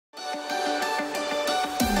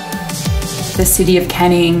The City of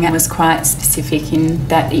Canning was quite specific in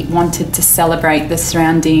that it wanted to celebrate the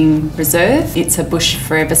surrounding reserve. It's a bush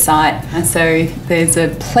forever site, and so there's a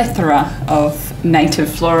plethora of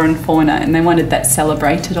native flora and fauna, and they wanted that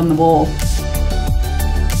celebrated on the wall.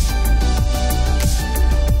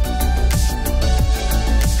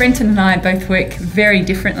 Brenton and I both work very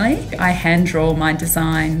differently. I hand draw my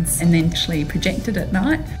designs and then actually project it at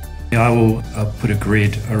night. I will put a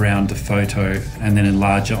grid around the photo and then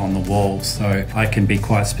enlarge it on the wall, so I can be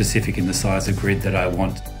quite specific in the size of grid that I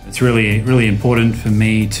want. It's really important for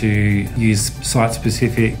me to use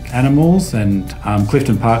site-specific animals, and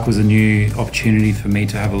Clifton Park was a new opportunity for me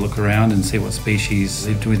to have a look around and see what species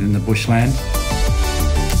lived within the bushland.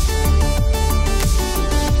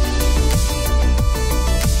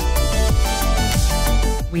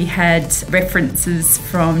 We had references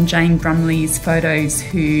from Jane Brumley's photos,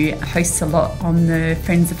 who hosts a lot on the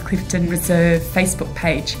Friends of Clifton Reserve Facebook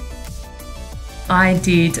page. I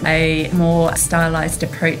did a more stylised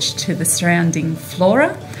approach to the surrounding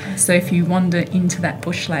flora. So if you wander into that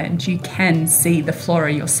bushland, you can see the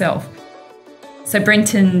flora yourself. So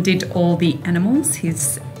Brenton did all the animals.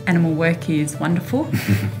 His animal work is wonderful,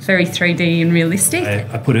 very 3D and realistic.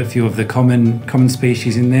 I put a few of the common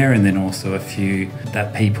species in there, and then also a few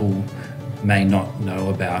that people may not know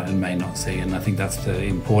about and may not see, and I think that's the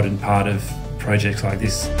important part of projects like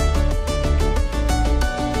this.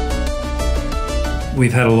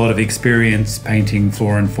 We've had a lot of experience painting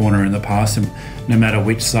flora and fauna in the past, and no matter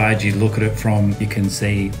which side you look at it from, you can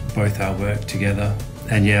see both our work together.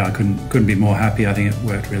 And yeah, I couldn't be more happy. I think it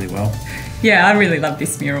worked really well. Yeah, I really love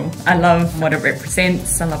this mural. I love what it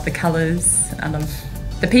represents. I love the colours. I love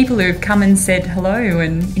the people who have come and said hello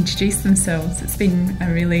and introduced themselves. It's been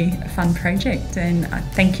a really fun project, and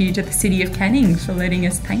thank you to the City of Canning for letting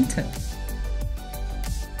us paint it.